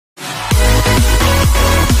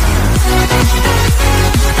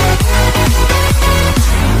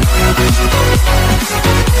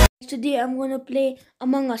Okay, I'm gonna play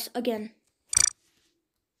Among Us again.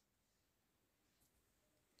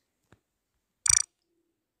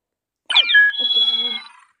 Okay, I'm in.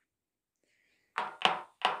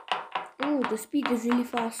 Oh, the speed is really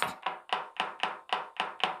fast.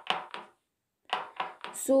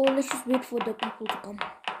 So let's just wait for the people to come.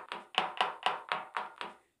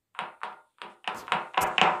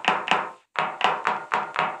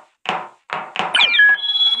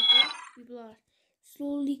 Okay, people are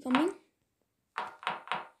slowly coming.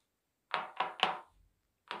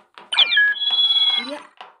 Yeah,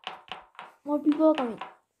 more people are coming.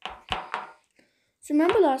 So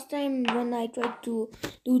remember last time when I tried to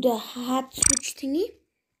do the hat switch thingy,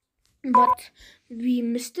 but we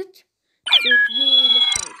missed it. So today let's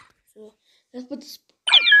try it. So let's put this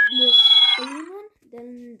balloon on,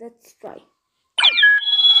 then let's try.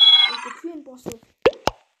 Like the 3 imposters.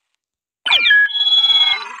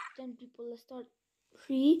 10 people. Let's start.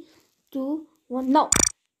 3, 2, 1. Now.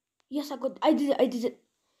 Yes, I did it. I did it.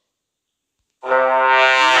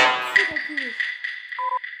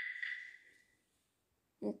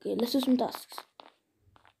 Okay, let's do some tasks.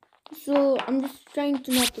 So I'm just trying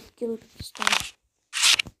to not get killed this time.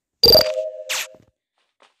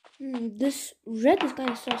 This red is kind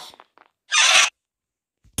of sus.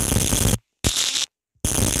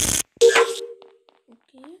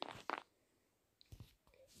 Okay.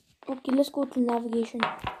 Okay, let's go to navigation.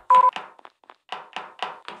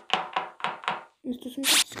 Let's do some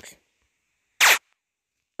tasks.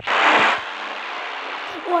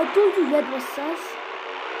 Oh, I told you red was sus.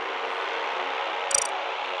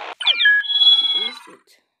 Okay, let's do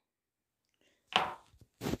it. I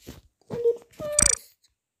did it fast.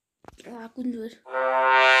 I couldn't do it.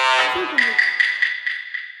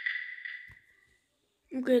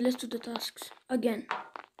 Okay, let's do the tasks again.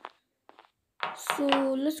 So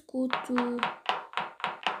let's go to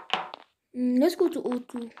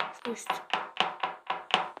O2 first.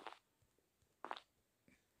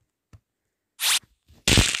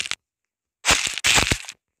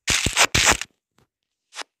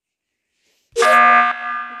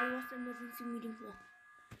 Okay, what's the emergency meeting for?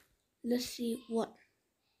 Let's see what.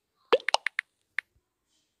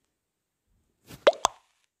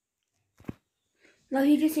 Now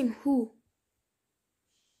he's just saying who.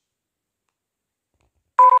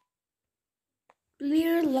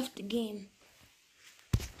 Player left the game.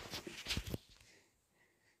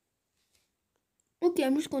 Okay,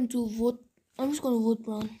 I'm just going to vote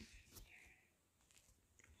Brown.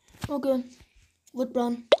 Okay, vote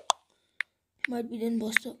Brown. Might be the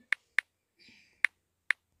imposter.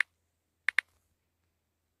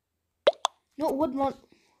 No, vote Brown.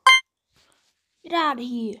 Get out of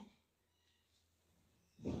here.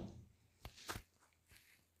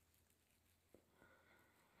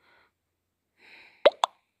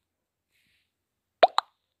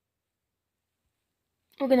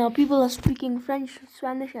 Okay, now people are speaking French,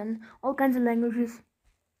 Spanish, and all kinds of languages.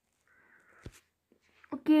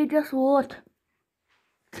 Okay, just vote.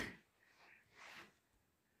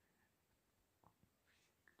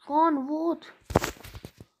 Go on, vote.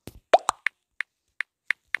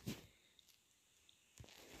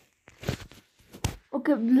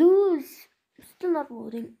 Okay, blue is still not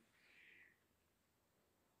voting.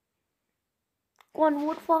 Go on,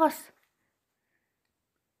 vote fast.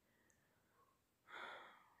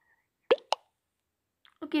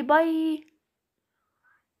 Okay, bye.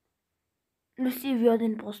 Let's see if you're the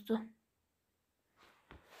imposter.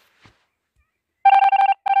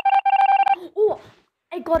 Oh,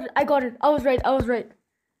 I got it. I was right.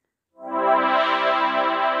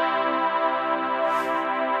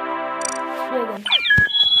 Play again.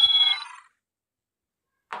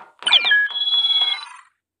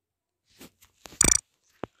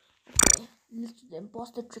 Okay, let's do the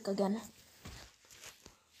imposter trick again.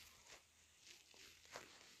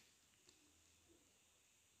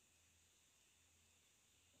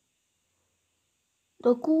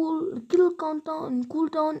 The kill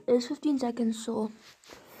cooldown is 15 seconds. So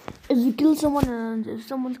if you kill someone and if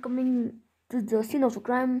someone's coming to the scene of a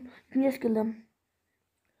crime, you can just kill them.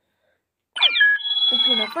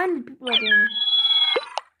 Okay, now finally people are doing it.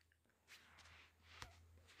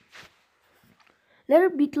 Let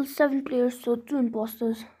it be till 7 players, so 2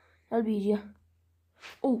 imposters. That'll be easier.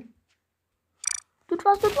 Oh, too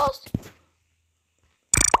fast.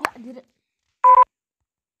 Yeah, I did it.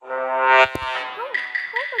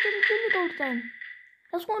 How am I getting killed all the time?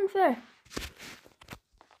 That's so unfair.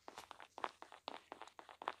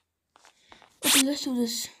 Okay, let's do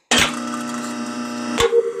this.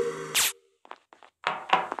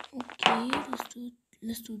 Okay,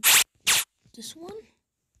 let's do this one.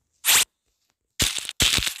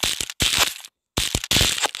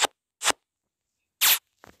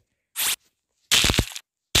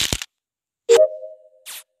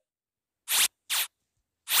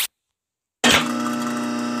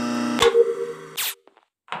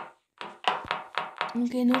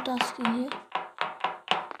 Okay, no task in here.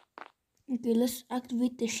 Okay, let's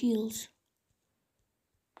activate the shields.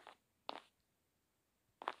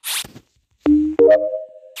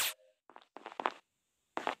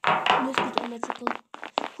 Let's get electrical.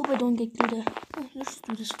 Hope I don't get killed there. Oh, let's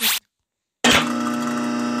do this first.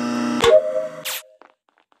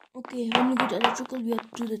 Okay, when we get electrical, we have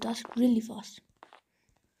to do the task really fast.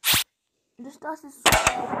 This task is so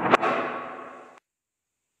hard.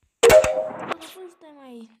 For the first time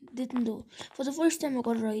I didn't do. For the first time I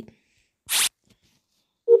got it right.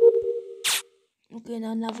 Okay,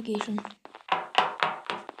 now navigation.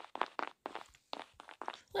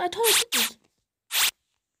 Well, I thought I did this.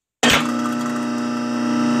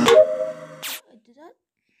 I did that.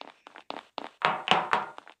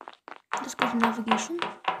 Let's go to navigation.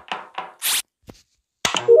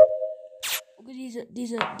 Okay,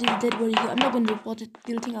 these are dead body here. I'm not gonna report it.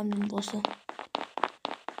 They'll think I'm an imposter.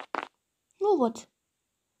 No, what?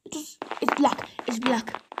 It's black. It's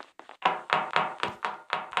black.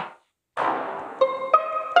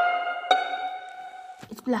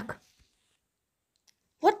 It's black.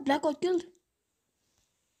 What? Black got killed?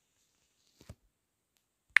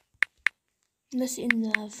 Let's see in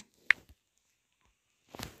nav.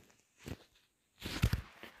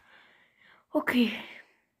 Okay.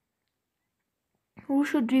 Who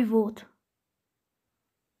should we vote?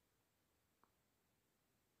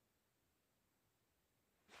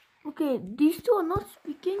 Okay, these two are not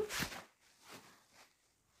speaking.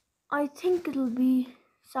 I think it'll be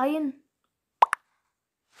Cyan.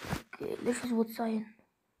 Okay, let's just vote Cyan.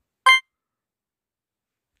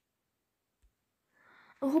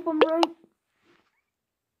 I hope I'm right.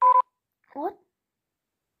 What?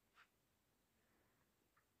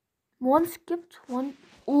 One skipped, one.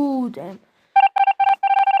 Oh, damn.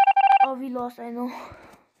 Oh, we lost, I know.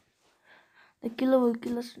 The killer will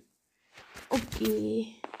kill us.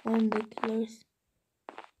 Okay, one of the killers.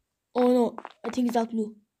 Oh no, I think it's dark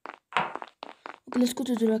blue. Okay, let's go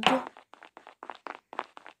to director.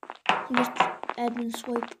 Let's admin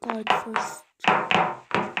swipe card first.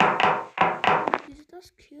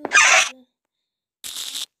 That's cute. Yeah.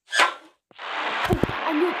 Oh,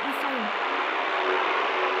 I knew it was silent.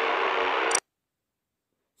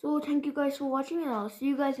 So thank you guys for watching and I'll see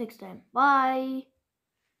you guys next time. Bye.